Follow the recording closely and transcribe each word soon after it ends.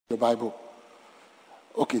the Bible.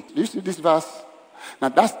 Okay, do you see this verse? Now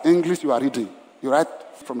that's English you are reading. You write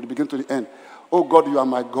from the beginning to the end. Oh God, you are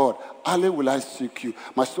my God. Early will I seek you.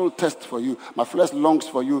 My soul thirsts for you. My flesh longs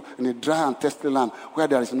for you in a dry and thirsty land where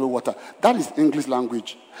there is no water. That is English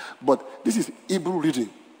language. But this is Hebrew reading.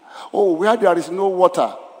 Oh, where there is no water,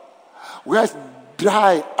 where it's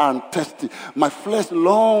dry and thirsty, my flesh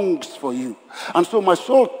longs for you. And so my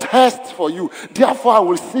soul thirsts for you. Therefore I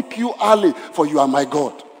will seek you early, for you are my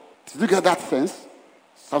God. Did you get that sense?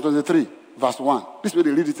 Psalm 23, verse 1. This way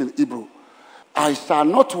they read it in Hebrew. I shall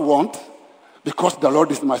not want, because the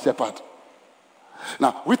Lord is my shepherd.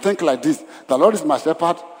 Now, we think like this. The Lord is my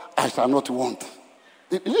shepherd, I shall not want.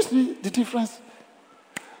 Did you see the difference?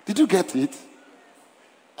 Did you get it?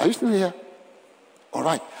 Are you still here? All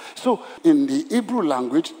right. So, in the Hebrew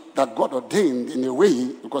language that God ordained in a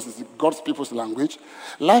way, because it's God's people's language,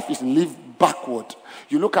 life is lived backward.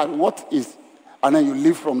 You look at what is, and then you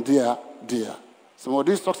live from there. Some of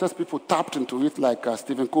these success people tapped into it, like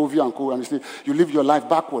Stephen Covey and co. And you say, you live your life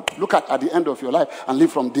backward. Look at the end of your life and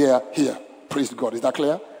live from there here. Praise God. Is that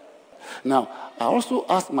clear? Now, I also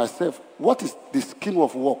ask myself, what is the scheme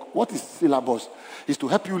of work? What is syllabus? Is to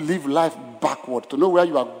help you live life backward, to know where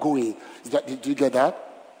you are going. Did you get that?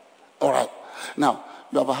 All right. Now,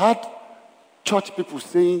 you have heard church people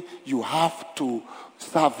saying you have to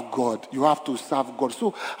serve God. You have to serve God.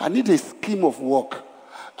 So I need a scheme of work.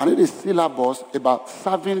 I need a syllabus about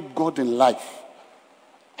serving God in life.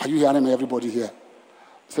 Are you hearing me, everybody here?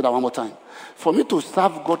 Say that one more time. For me to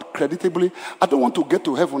serve God creditably, I don't want to get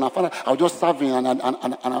to heaven and find out I'll just serve him and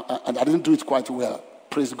I didn't do it quite well.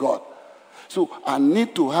 Praise God. So I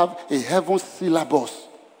need to have a heaven syllabus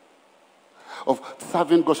of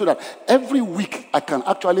serving God so that every week I can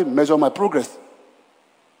actually measure my progress.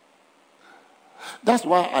 That's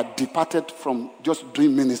why I departed from just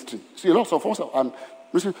doing ministry. See, lots of us are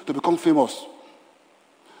to become famous.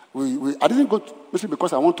 I didn't go to ministry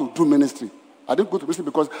because I want to do ministry. I didn't go to ministry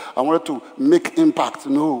because I wanted to make impact.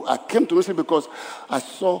 No, I came to ministry because I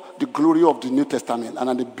saw the glory of the New Testament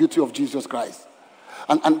and the beauty of Jesus Christ.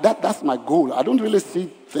 And that's my goal. I don't really see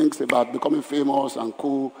things about becoming famous and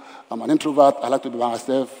cool. I'm an introvert. I like to be by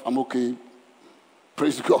myself. I'm okay.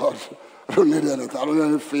 Praise God. I don't need anything. I don't need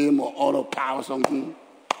any fame or honor or power or something.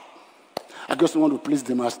 I just want to please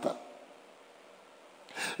the master.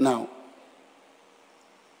 Now,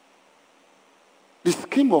 the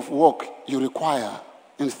scheme of work you require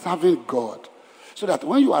in serving God, so that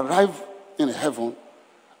when you arrive in heaven,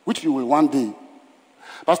 which you will one day,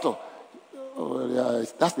 Pastor,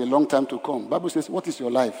 that's a long time to come. Bible says, what is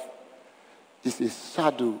your life? It's a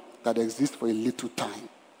shadow that exists for a little time.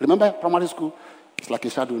 Remember primary school? It's like a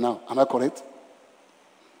shadow now. Am I correct?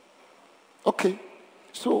 Okay.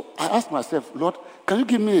 So I asked myself, Lord, can you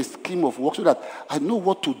give me a scheme of work so that I know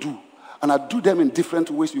what to do? And I do them in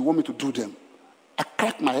different ways you want me to do them. I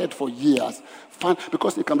cracked my head for years.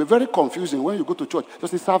 Because it can be very confusing when you go to church.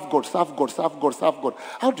 Just say, serve God, serve God, serve God, serve God.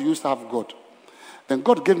 How do you serve God? Then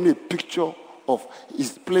God gave me a picture of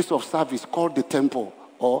his place of service called the temple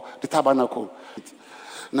or the tabernacle.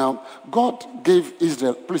 Now, God gave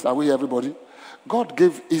Israel, please, are we here, everybody? God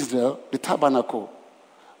gave Israel the tabernacle.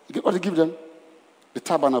 What did he give them? The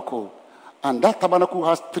tabernacle. And that tabernacle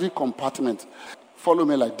has 3 compartments. Follow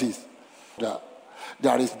me like this.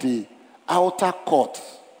 There is the outer court.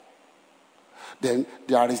 Then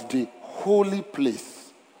there is the holy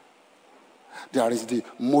place. There is the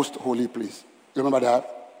most holy place. You remember that?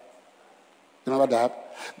 Remember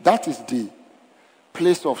that? That is the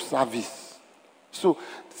place of service. So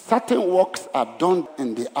certain works are done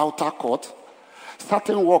in the outer court.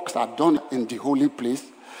 Certain works are done in the holy place.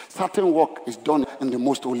 Certain work is done in the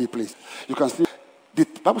most holy place. You can see, the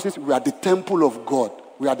Bible says we are the temple of God.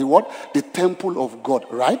 We are the what? The temple of God,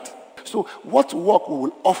 right? So what work we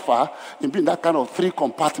will offer in being that kind of 3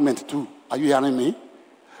 compartments too? Are you hearing me?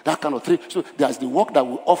 That kind of 3. So there's the work that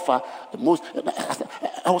we offer the most.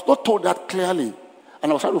 I was not told that clearly.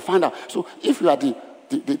 And I was trying to find out. So if you are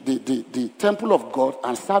the temple of God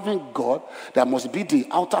and serving God, there must be the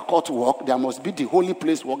outer court work. There must be the holy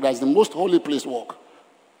place work. There is the most holy place work.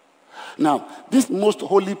 Now, this most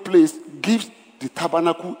holy place gives the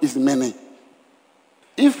tabernacle its meaning.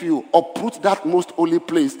 If you uproot that most holy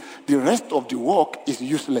place, the rest of the work is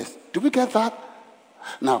useless. Do we get that?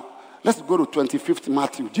 Now, let's go to 25th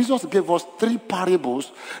Matthew. Jesus gave us 3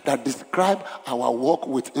 parables that describe our walk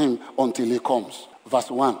with him until he comes.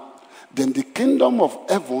 Verse 1. Then the kingdom of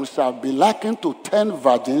heaven shall be likened to 10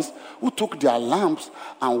 virgins who took their lamps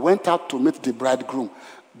and went out to meet the bridegroom.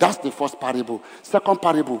 That's the first parable. Second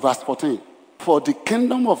parable, verse 14. For the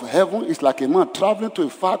kingdom of heaven is like a man traveling to a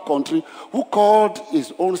far country who called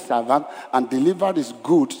his own servant and delivered his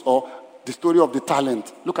goods, or the story of the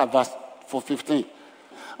talent. Look at verse 4:15.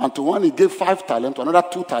 And to one he gave 5 talents, to another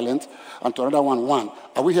 2 talents, and to another 1.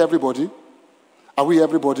 Are we here, everybody? Are we here,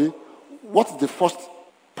 everybody? What's the first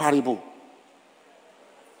parable?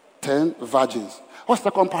 10 virgins. What's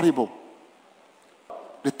the second parable?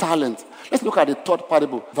 The talent. Let's look at the third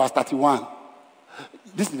parable, verse 31.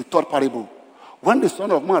 This is the third parable. When the Son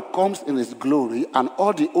of Man comes in his glory and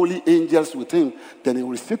all the holy angels with him, then he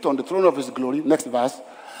will sit on the throne of his glory. Next verse.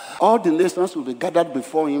 All the nations will be gathered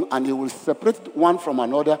before him, and he will separate one from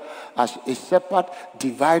another as a shepherd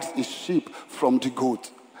divides his sheep from the goat.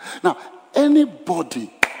 Now,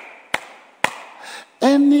 anybody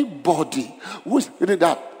who is reading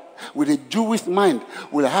that with a Jewish mind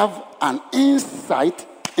will have an insight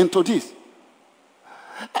into this.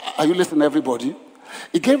 Are you listening, everybody?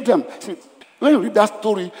 He gave them... See, when you read that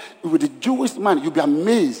story with the Jewish man, you'll be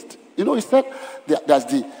amazed. You know, he said there's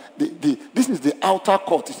this is the outer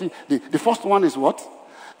court. You see, the first one is what?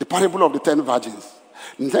 The parable of the 10 virgins.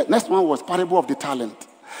 The next one was parable of the talent.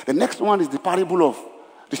 The next one is the parable of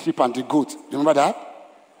the sheep and the goat. You remember that?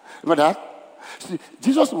 Remember that? See,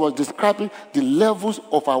 Jesus was describing the levels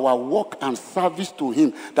of our work and service to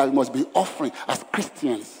him that we must be offering as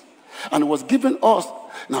Christians. And he was giving us,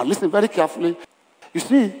 now listen very carefully. You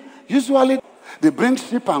see, usually they bring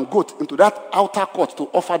sheep and goat into that outer court to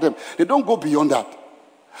offer them. They don't go beyond that.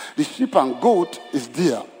 The sheep and goat is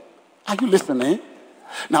there. Are you listening?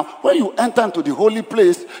 Now, when you enter into the holy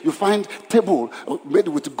place, you find table made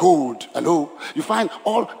with gold. Hello? You find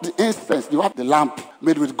all the incense. You have the lamp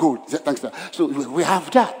made with gold. Thanks, sir. So we have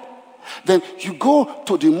that. Then you go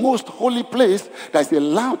to the most holy place. There's a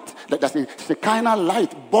lamp. There's a Shekinah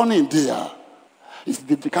light burning there. It's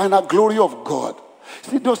the Shekinah glory of God.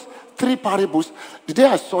 See those 3 parables. The day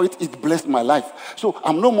I saw it, it blessed my life. So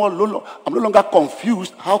I'm no longer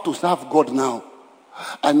confused how to serve God now.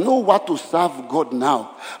 I know what to serve God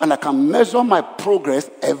now. And I can measure my progress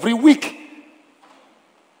every week.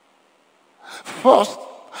 First,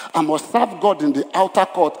 I must serve God in the outer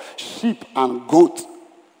court, sheep and goat.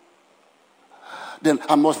 Then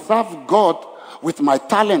I must serve God with my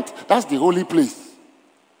talent. That's the holy place.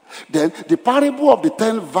 Then the parable of the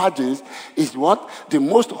 10 virgins is what? The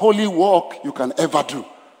most holy work you can ever do.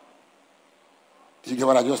 Did you get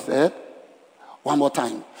what I just said? One more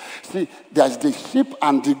time. See, there's the sheep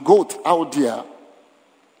and the goat out there.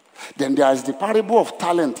 Then there's the parable of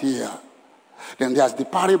talent here. Then there's the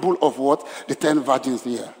parable of what? The 10 virgins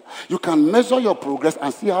here. You can measure your progress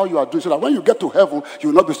and see how you are doing so that when you get to heaven, you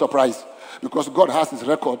will not be surprised. Because God has his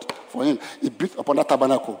record for him. He built upon that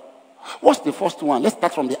tabernacle. What's the first one? Let's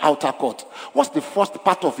start from the outer court. What's the first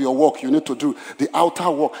part of your work you need to do? The outer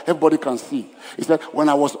work. Everybody can see. He said, when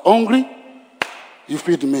I was hungry, you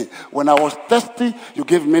feed me. When I was thirsty, you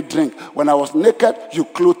gave me drink. When I was naked, you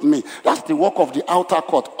clothed me. That's the work of the outer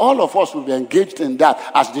court. All of us will be engaged in that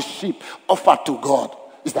as the sheep offered to God.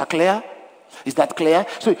 Is that clear? Is that clear?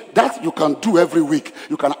 So that you can do every week.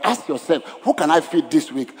 You can ask yourself, who can I feed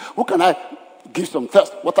this week? Who can I give some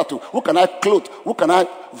thirst water to? Who can I clothe? Who can I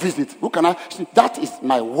visit? Who can I see? That is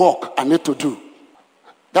my work I need to do.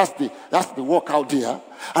 That's the work out there.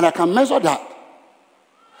 And I can measure that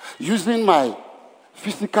using my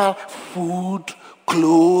physical food,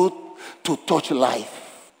 clothes to touch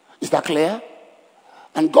life. Is that clear?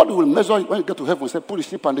 And God will measure it when you get to heaven and say, put the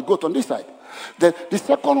sheep and the goat on this side. Then the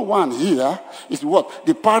second one here is what?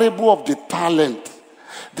 The parable of the talent.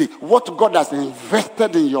 What God has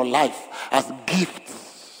invested in your life as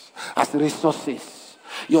gifts, as resources.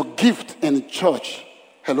 Your gift in church.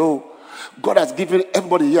 Hello? God has given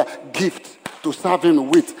everybody here gifts to serve him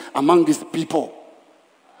with among his people.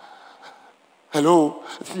 Hello?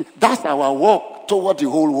 See, that's our walk toward the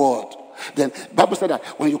whole world. Then Bible said that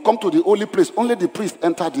when you come to the holy place, only the priest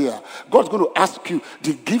enter there. God's going to ask you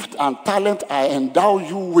the gift and talent I endow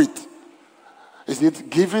you with. Is it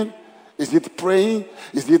giving? Is it praying?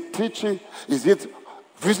 Is it teaching? Is it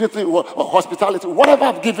visiting or hospitality? Whatever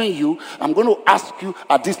I've given you, I'm going to ask you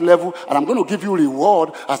at this level, and I'm going to give you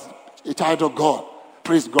reward as a child of God.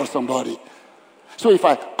 Praise God, somebody. So if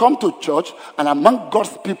I come to church and among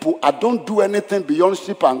God's people, I don't do anything beyond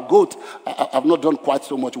sheep and goat, I've not done quite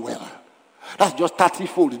so much well. That's just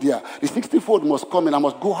 30-fold there. The 60-fold must come in. I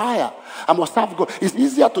must go higher. I must serve God. It's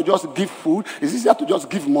easier to just give food. It's easier to just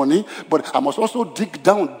give money. But I must also dig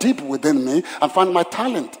down deep within me and find my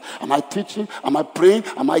talent. Am I teaching? Am I praying?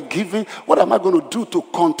 Am I giving? What am I going to do to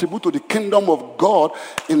contribute to the kingdom of God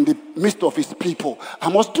in the midst of his people? I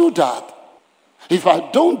must do that. If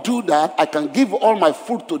I don't do that, I can give all my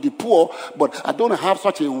food to the poor, but I don't have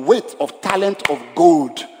such a weight of talent of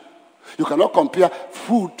gold. You cannot compare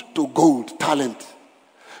food to gold, talent.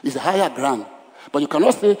 It's a higher ground. But you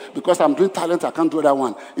cannot say, because I'm doing talent, I can't do that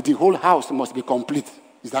one. The whole house must be complete.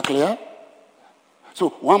 Is that clear? So,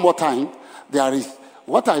 one more time, there is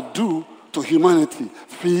what I do to humanity.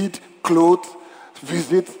 Feed, clothe,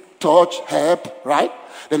 visit, touch, help, right?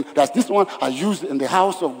 Then there's this one I use in the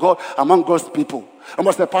house of God among God's people. I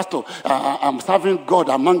must say, Pastor, I'm serving God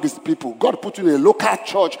among his people. God put you in a local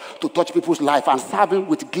church to touch people's life and serve him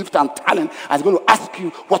with gift and talent. And he's going to ask you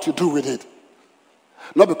what you do with it.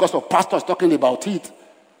 Not because of pastors talking about it,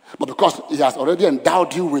 but because he has already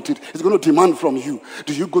endowed you with it. He's going to demand from you.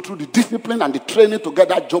 Do you go through the discipline and the training to get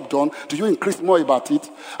that job done? Do you increase more about it?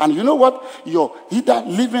 And you know what? You're either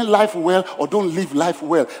living life well or don't live life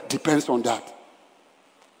well. Depends on that.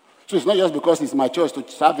 So it's not just because it's my choice to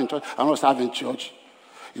serve in church. I'm not serving church.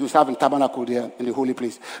 You serve in tabernacle there in the holy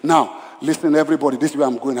place. Now, listen everybody. This is where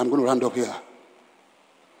I'm going. I'm going to round up here.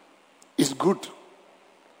 It's good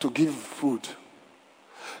to give food.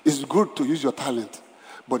 It's good to use your talent.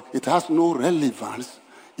 But it has no relevance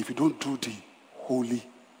if you don't do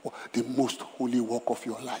the most holy work of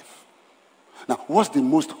your life. Now, what's the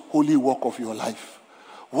most holy work of your life?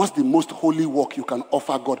 What's the most holy work you can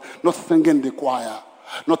offer God? Not singing the choir,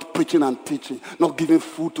 not preaching and teaching, not giving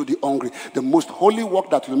food to the hungry. The most holy work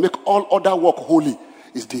that will make all other work holy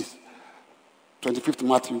is this. 25th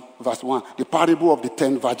Matthew, verse 1. The parable of the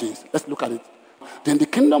 10 virgins. Let's look at it. Then the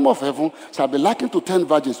kingdom of heaven shall be likened to 10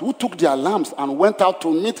 virgins who took their lamps and went out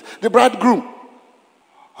to meet the bridegroom.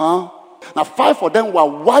 Now 5 of them were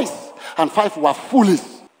wise and 5 were foolish.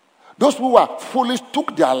 Those who were foolish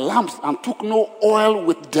took their lamps and took no oil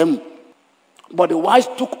with them. But the wise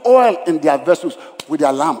took oil in their vessels with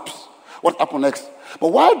their lamps. What happened next?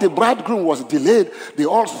 But while the bridegroom was delayed, they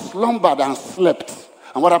all slumbered and slept.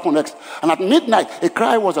 And what happened next? And at midnight, a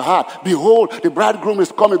cry was heard. Behold, the bridegroom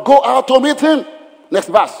is coming. Go out to meet him. Next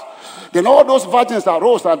verse. Then all those virgins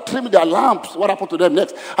arose and trimmed their lamps. What happened to them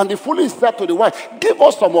next? And the foolish said to the wife, give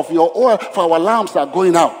us some of your oil, for our lamps are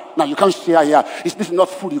going out. Now, you can't share here. This is not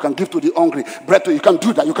food you can give to the hungry. Bread, you can't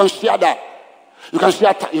do that. You can't share that. You can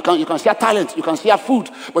share talent, you can share food,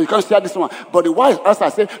 but you can't share this one. But the wise answer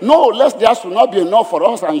said, no, lest there should not be enough for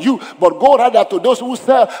us and you, but go rather to those who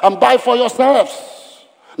sell and buy for yourselves.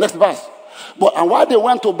 Next verse. And while they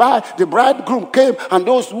went to buy, the bridegroom came, and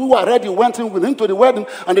those who were ready went in with him to the wedding,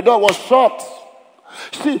 and the door was shut.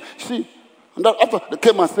 See. And then after they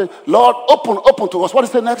came and said, Lord, open to us. What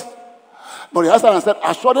is it next? But he answered and said,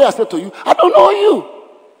 assuredly I said to you, I don't know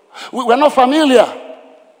you. We're not familiar.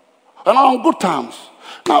 We're not on good terms.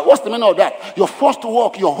 Now, what's the meaning of that? Your first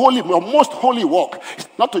work, your most holy work, is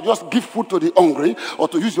not to just give food to the hungry or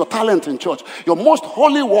to use your talent in church. Your most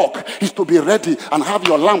holy work is to be ready and have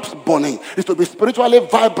your lamps burning. Is to be spiritually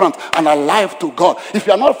vibrant and alive to God. If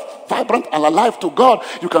you are not vibrant and alive to God,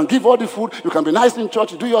 you can give all the food, you can be nice in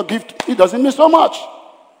church, do your gift. It doesn't mean so much.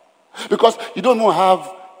 Because you don't even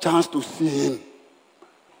have chance to see him.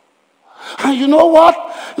 And you know what?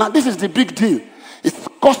 Now, this is the big deal. It's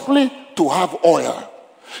costly to have oil.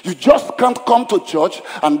 You just can't come to church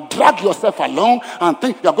and drag yourself along and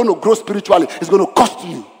think you're going to grow spiritually. It's going to cost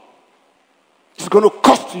you. It's going to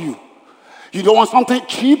cost you. You don't want something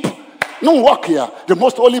cheap? No, work here. The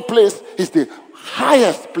most holy place is the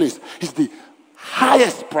highest place. It's the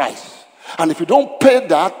highest price. And if you don't pay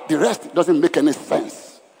that, the rest doesn't make any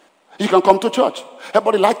sense. You can come to church.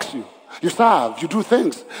 Everybody likes you. You serve. You do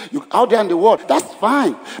things. You're out there in the world. That's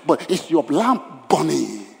fine. But it's your lamp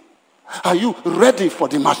burning. Are you ready for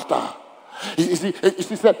the master? He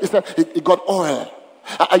said he got oil.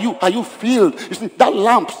 Are you filled? You see, that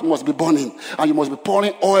lamp must be burning, and you must be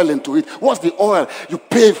pouring oil into it. What's the oil? You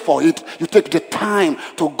pay for it. You take the time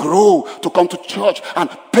to grow, to come to church and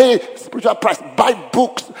pay spiritual price, buy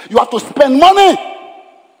books. You have to spend money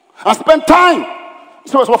and spend time.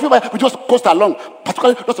 So we just coast along,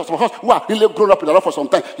 particularly those of us who are really grown up in the Lord for some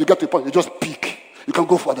time. You get to the point, you just peak. You can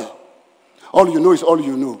go further. All you know is all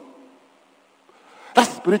you know.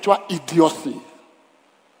 That's spiritual idiocy.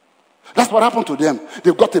 That's what happened to them.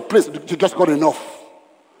 They've got a place, they just got enough.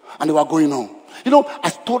 And they were going on. You know, I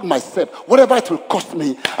told myself, whatever it will cost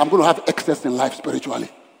me, I'm going to have excess in life spiritually.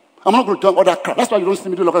 I'm not going to do all that crap. That's why you don't see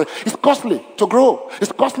me do like that. It's costly to grow.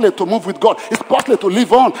 It's costly to move with God. It's costly to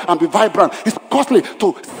live on and be vibrant. It's costly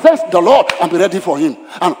to sense the Lord and be ready for him.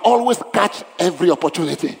 And always catch every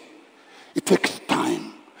opportunity. It takes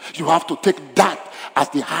time. You have to take that as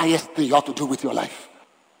the highest thing you have to do with your life.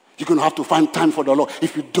 You're going to have to find time for the Lord.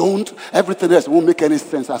 If you don't, everything else won't make any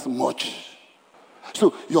sense as much.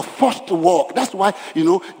 So your first work, that's why,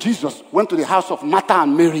 Jesus went to the house of Martha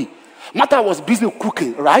and Mary. Martha was busy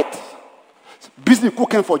cooking, right? Busy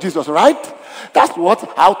cooking for Jesus, right? That's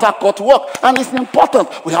what outer court work. And it's important.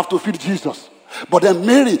 We have to feed Jesus. But then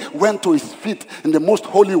Mary went to his feet in the most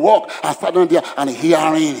holy walk and sat down there and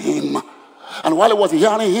hearing him. And while he was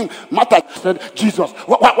hearing him, Martha said, Jesus,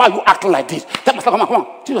 why are you acting like this? Come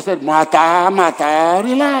on. Jesus said, Martha,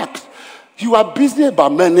 relax. You are busy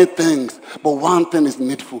about many things, but one thing is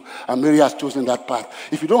needful. And Mary has chosen that path.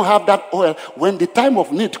 If you don't have that oil, when the time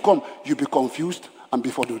of need comes, you'll be confused and be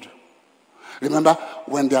followed. Remember,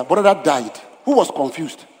 when their brother died, who was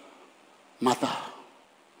confused? Martha.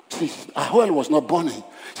 See, her oil was not burning.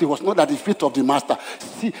 She was not at the feet of the master.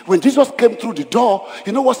 See, when Jesus came through the door,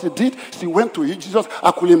 you know what she did? She went to Jesus. I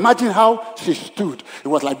could imagine how she stood. It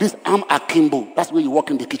was like this, arm akimbo. That's where you walk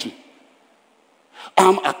in the kitchen.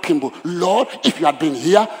 Arm akimbo. Lord, if you had been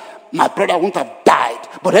here, my brother wouldn't have died.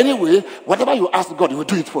 But anyway, whatever you ask God, he will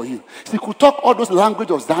do it for you. She could talk all those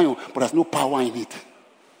language of Zion, but there's no power in it.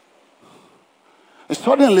 And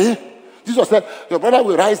suddenly, Jesus said, your brother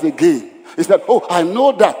will rise again. He said, oh, I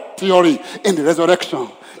know that theory in the resurrection.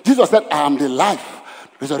 Jesus said, I am the life,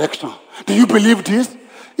 resurrection. Do you believe this?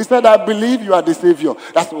 He said, I believe you are the Savior.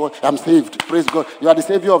 That's what I'm saved. Praise God. You are the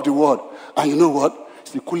Savior of the world. And you know what?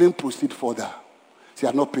 She couldn't proceed further. She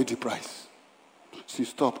had not paid the price. She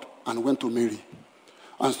stopped and went to Mary.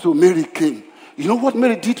 And so Mary came. You know what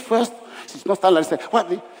Mary did first? She's not standing like that. What?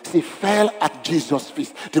 She fell at Jesus'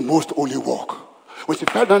 feet, the most holy walk. When she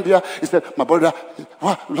fell down there, he said, my brother,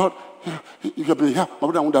 what, Lord, if you have been here, my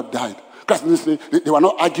brother would have died. Because they were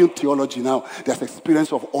not arguing theology now. There's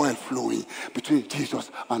experience of oil flowing between Jesus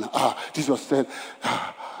and her. Jesus said,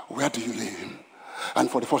 where do you lay him? And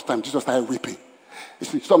for the first time, Jesus started weeping. You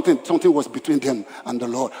see, something was between them and the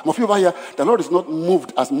Lord. Some of you over here, the Lord is not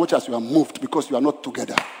moved as much as you are moved because you are not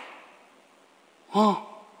together. I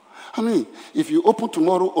mean, if you open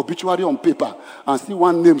tomorrow obituary on paper and see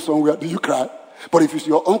one name somewhere, do you cry? But if it's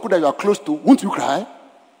your uncle that you are close to, won't you cry?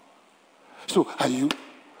 So are you?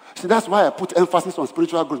 See, that's why I put emphasis on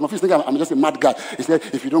spiritual growth. My friends think I'm just a mad guy. He said,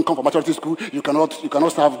 if you don't come from maturity school, you cannot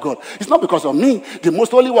serve God. It's not because of me. The most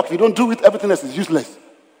holy work, if you don't do it, everything else is useless.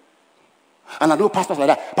 And I know pastors like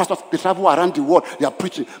that. Pastors, they travel around the world, they are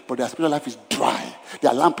preaching, but their spiritual life is dry.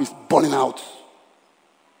 Their lamp is burning out.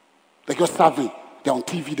 They're just serving. They're on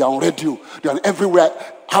TV, they're on radio, they're on everywhere.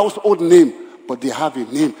 Household name, but they have a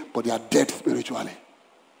name, but they are dead spiritually.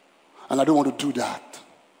 And I don't want to do that.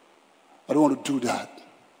 I don't want to do that.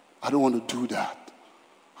 I don't want to do that.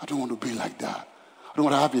 I don't want to be like that. I don't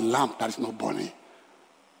want to have a lamp that is not burning.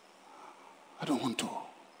 I don't want to.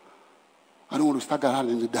 I don't want to start around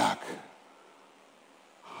in the dark.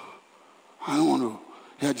 I don't want to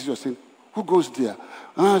hear Jesus saying, who goes there?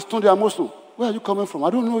 Stoney Amoso, where are you coming from?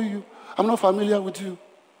 I don't know you. I'm not familiar with you.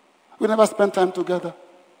 We never spent time together.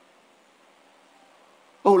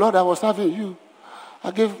 Oh, Lord, I was serving you.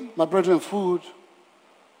 I gave my brethren food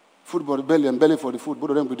for the belly and belly for the food. Both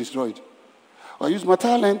of them were destroyed. I used my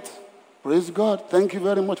talent. Praise God. Thank you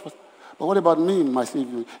very much. But what about me, my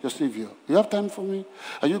Savior, your Savior? You have time for me?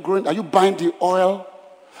 Are you growing? Are you buying the oil?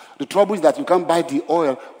 The trouble is that you can't buy the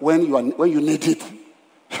oil when you need it.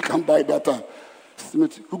 You can't buy it that time.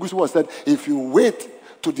 Hugusu said, if you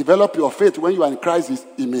wait to develop your faith when you are in crisis,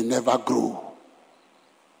 it may never grow.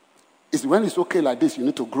 It's when it's okay like this, you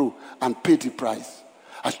need to grow and pay the price.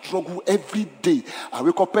 I struggle every day. I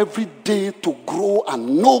wake up every day to grow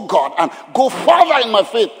and know God and go further in my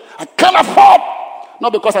faith. I can't afford,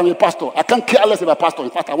 not because I'm a pastor. I can't care less about pastor.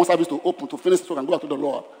 In fact, I want service to open, to finish so I can go out to the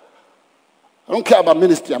Lord. I don't care about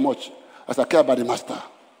ministry as much as I care about the master.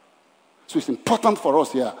 So it's important for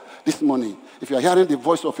us here this morning. If you are hearing the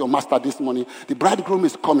voice of your master this morning, the bridegroom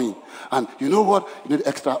is coming. And you know what? You need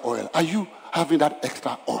extra oil. Are you having that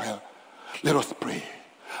extra oil? Let us pray.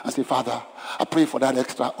 And say, Father, I pray for that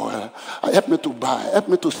extra oil. Help me to buy. Help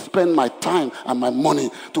me to spend my time and my money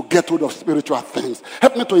to get rid of spiritual things.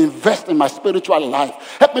 Help me to invest in my spiritual life.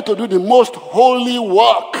 Help me to do the most holy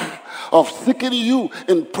work of seeking you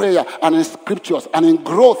in prayer and in scriptures and in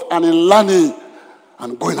growth and in learning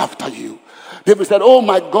and going after you. David said, oh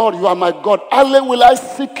my God, you are my God. Early will I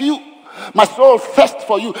seek you. My soul thirsts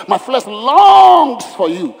for you. My flesh longs for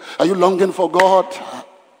you. Are you longing for God?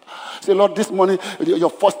 Say, Lord, this morning,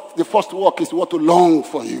 the first work is what to long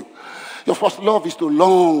for you. Your first love is to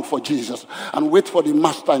long for Jesus and wait for the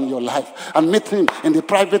master in your life and meet him in the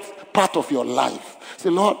private part of your life. Say,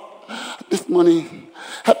 Lord, this morning,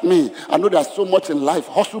 help me. I know there's so much in life,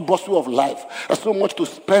 hustle bustle of life. There's so much to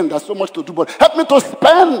spend, there's so much to do, but help me to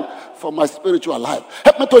spend for my spiritual life.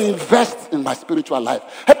 Help me to invest in my spiritual life.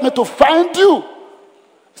 Help me to find you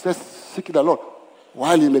says, seek ye the Lord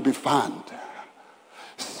while he may be found.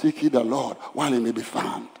 Seek ye the Lord while he may be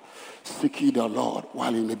found. Seek ye the Lord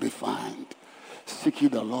while he may be found. Seek ye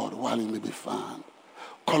the Lord while he may be found.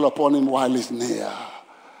 Call upon him while he's near.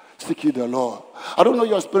 Seek ye the Lord. I don't know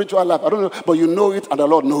your spiritual life. I don't know, but you know it and the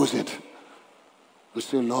Lord knows it. You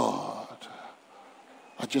say, Lord,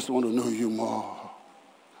 I just want to know you more.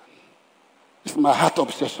 It's my heart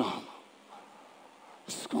obsession.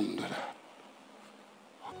 It's come to that.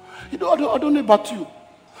 You know, I don't know about you.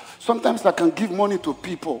 Sometimes I can give money to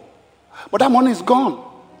people, but that money is gone.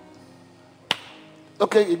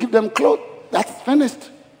 Okay, you give them clothes, that's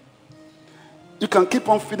finished. You can keep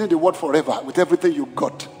on feeding the word forever with everything you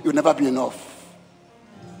got. You'll never be enough.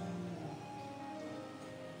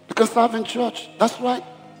 You can serve in church, that's right.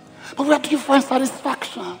 But where do you find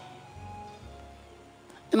satisfaction?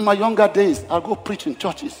 In my younger days, I'll go preach in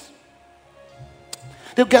churches.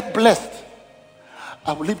 They'll get blessed.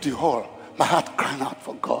 I will leave the hall, my heart crying out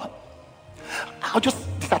for God. I'll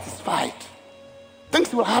just be satisfied.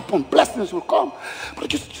 Things will happen, blessings will come, but I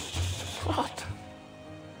just what?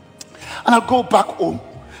 And I'll go back home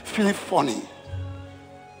feeling funny.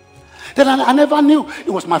 Then I never knew it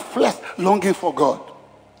was my flesh longing for God.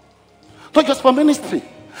 Not just for ministry.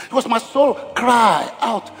 It was my soul cry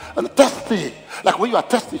out and thirsty. Like when you are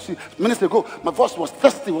thirsty, see, minutes ago, my voice was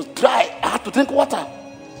thirsty, was dry. I had to drink water.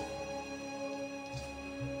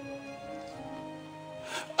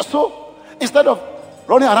 So instead of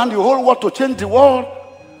running around the whole world to change the world,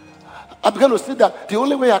 I began to see that the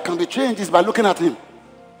only way I can be changed is by looking at him.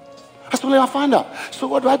 That's the only way I find out. So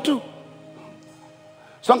what do?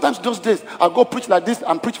 Sometimes those days, I'll go preach like this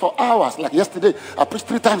and preach for hours. Like yesterday, I preached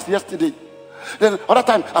 3 times yesterday. Then other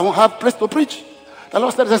time, I won't have place to preach. The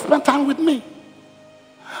Lord said, spend time with me.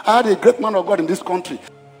 I had a great man of God in this country.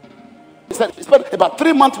 He said, he spent about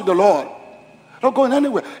 3 months with the Lord. Not going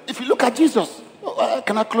anywhere. If you look at Jesus,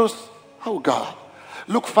 can I close? Oh God.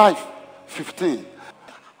 Luke 5:15.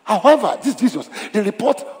 However, this Jesus, the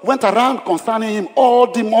report went around concerning him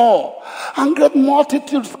all the more. And great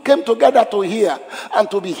multitudes came together to hear and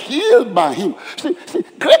to be healed by him. See,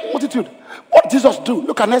 great multitude. What did Jesus do?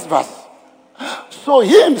 Look at next verse. So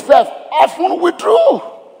he himself often withdrew.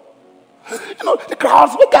 You know, the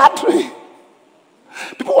crowds were gathering.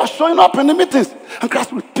 People were showing up in the meetings. And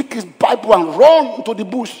Christ would pick his Bible and run into the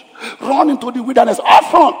bush, run into the wilderness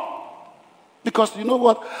often. Because you know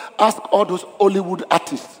what? Ask all those Hollywood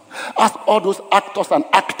artists. Ask all those actors and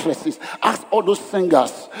actresses. Ask all those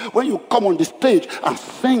singers. When you come on the stage and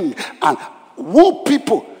sing and woo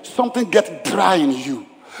people, something gets dry in you.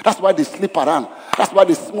 That's why they sleep around. That's why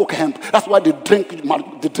they smoke hemp. That's why they drink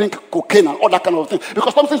cocaine and all that kind of thing.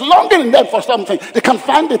 Because something's longing in them for something. They can't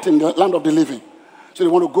find it in the land of the living. So they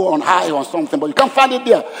want to go on high on something, but you can't find it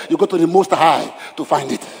there. You go to the most high to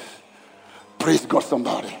find it. Praise God,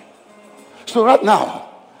 somebody. So right now,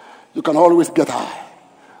 you can always get high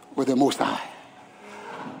with the Most High.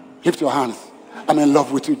 Lift your hands. I'm in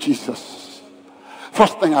love with you, Jesus.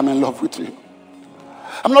 First thing, I'm in love with you.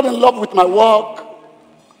 I'm not in love with my work,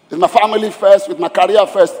 with my family first, with my career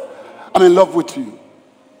first. I'm in love with you.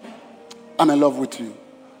 I'm in love with you.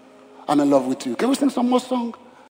 I'm in love with you. Can we sing some more song?